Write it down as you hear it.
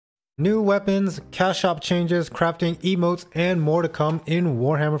New weapons, cash shop changes, crafting, emotes, and more to come in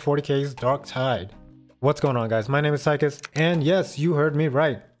Warhammer 40k's Darktide. What's going on, guys? My name is Tyicus, and yes, you heard me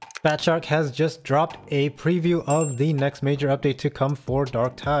right. Fatshark has just dropped a preview of the next major update to come for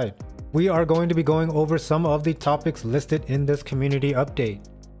Darktide. We are going to be going over some of the topics listed in this community update.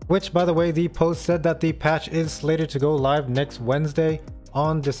 Which, by the way, the post said that the patch is slated to go live next Wednesday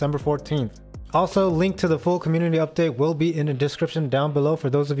on December 14th. Also, link to the full community update will be in the description down below for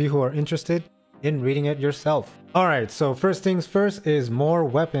those of you who are interested in reading it yourself. Alright, so first things first is more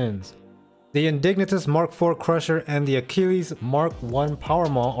weapons. The Indignitus Mark IV Crusher and the Achilles Mark I Power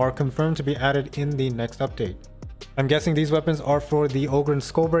Maul are confirmed to be added in the next update. I'm guessing these weapons are for the Ogryn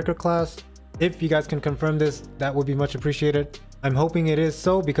Skullbreaker class. If you guys can confirm this, that would be much appreciated. I'm hoping it is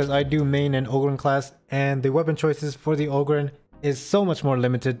so because I do main an Ogryn class and the weapon choices for the Ogryn is so much more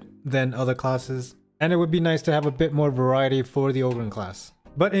limited than other classes, and it would be nice to have a bit more variety for the Ogryn class.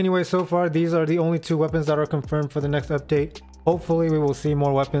 But anyway, so far these are the only two weapons that are confirmed for the next update. Hopefully we will see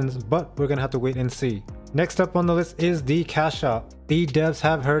more weapons, but we're gonna have to wait and see. Next up on the list is the cash shop. The devs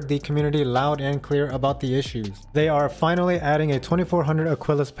have heard the community loud and clear about the issues. They are finally adding a 2400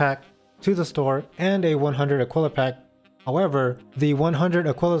 Aquilus pack to the store and a 100 Aquila pack. However, the 100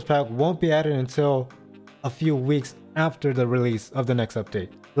 Aquilus pack won't be added until a few weeks after the release of the next update.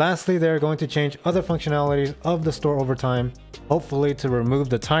 Lastly, they're going to change other functionalities of the store over time, hopefully to remove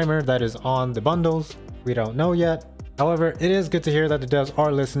the timer that is on the bundles. We don't know yet. However, it is good to hear that the devs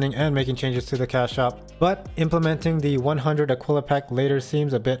are listening and making changes to the cash shop, but implementing the 100 Aquila pack later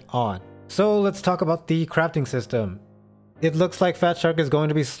seems a bit odd. So let's talk about the crafting system. It looks like Fatshark is going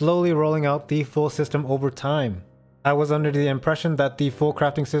to be slowly rolling out the full system over time. I was under the impression that the full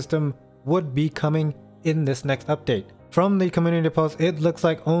crafting system would be coming in this next update. From the community post, it looks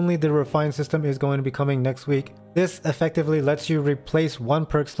like only the refined system is going to be coming next week. This effectively lets you replace one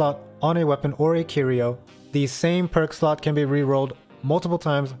perk slot on a weapon or a curio. The same perk slot can be re-rolled multiple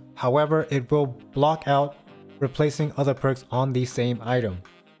times, however it will block out replacing other perks on the same item.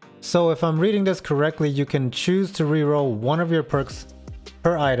 So if I'm reading this correctly, you can choose to re-roll one of your perks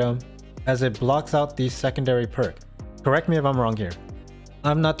per item as it blocks out the secondary perk. Correct me if I'm wrong here.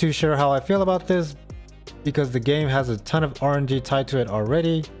 I'm not too sure how I feel about this, because the game has a ton of RNG tied to it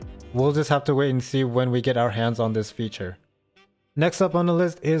already. We'll just have to wait and see when we get our hands on this feature. Next up on the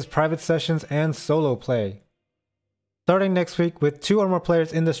list is private sessions and solo play. Starting next week, with 2 or more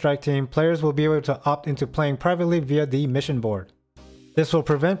players in the strike team, players will be able to opt into playing privately via the mission board. This will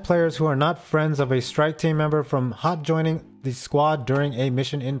prevent players who are not friends of a strike team member from hot joining the squad during a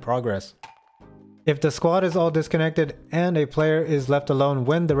mission in progress. If the squad is all disconnected and a player is left alone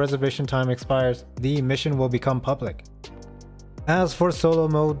when the reservation time expires, the mission will become public. As for solo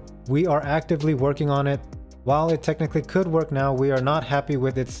mode, we are actively working on it. While it technically could work now, we are not happy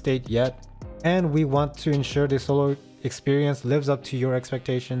with its state yet, and we want to ensure the solo experience lives up to your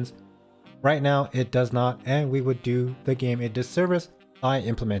expectations. Right now, it does not, and we would do the game a disservice by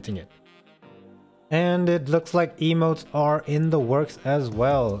implementing it. And it looks like emotes are in the works as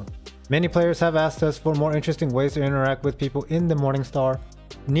well. Many players have asked us for more interesting ways to interact with people in the Morningstar.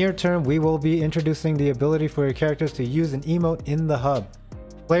 Near term, we will be introducing the ability for your characters to use an emote in the hub.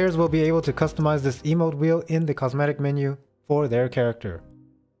 Players will be able to customize this emote wheel in the cosmetic menu for their character.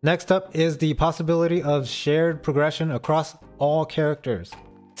 Next up is the possibility of shared progression across all characters.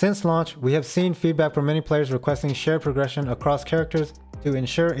 Since launch, we have seen feedback from many players requesting shared progression across characters to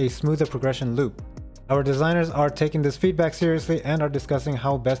ensure a smoother progression loop. Our designers are taking this feedback seriously and are discussing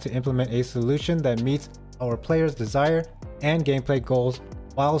how best to implement a solution that meets our players' desire and gameplay goals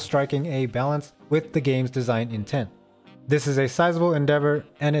while striking a balance with the game's design intent. This is a sizable endeavor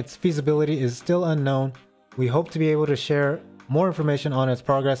and its feasibility is still unknown. We hope to be able to share more information on its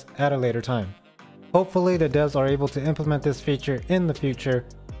progress at a later time. Hopefully the devs are able to implement this feature in the future,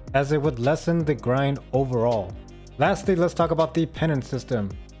 as it would lessen the grind overall. Lastly, let's talk about the penance system.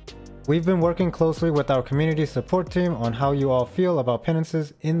 We've been working closely with our community support team on how you all feel about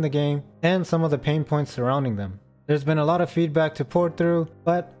penances in the game and some of the pain points surrounding them. There's been a lot of feedback to port through,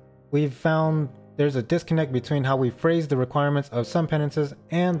 but we've found there's a disconnect between how we phrase the requirements of some penances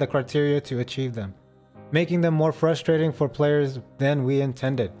and the criteria to achieve them, making them more frustrating for players than we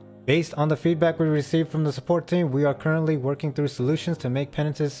intended. Based on the feedback we received from the support team, we are currently working through solutions to make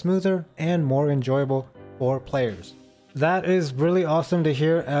penances smoother and more enjoyable for players. That is really awesome to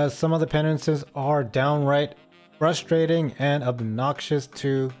hear, as some of the penances are downright frustrating and obnoxious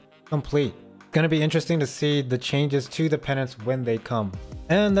to complete. It's gonna be interesting to see the changes to the penance when they come.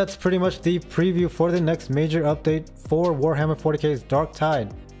 And that's pretty much the preview for the next major update for Warhammer 40k's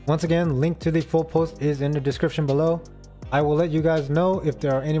Darktide. Once again, link to the full post is in the description below. I will let you guys know if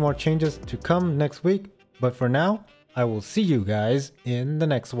there are any more changes to come next week, but for now, I will see you guys in the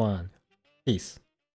next one. Peace.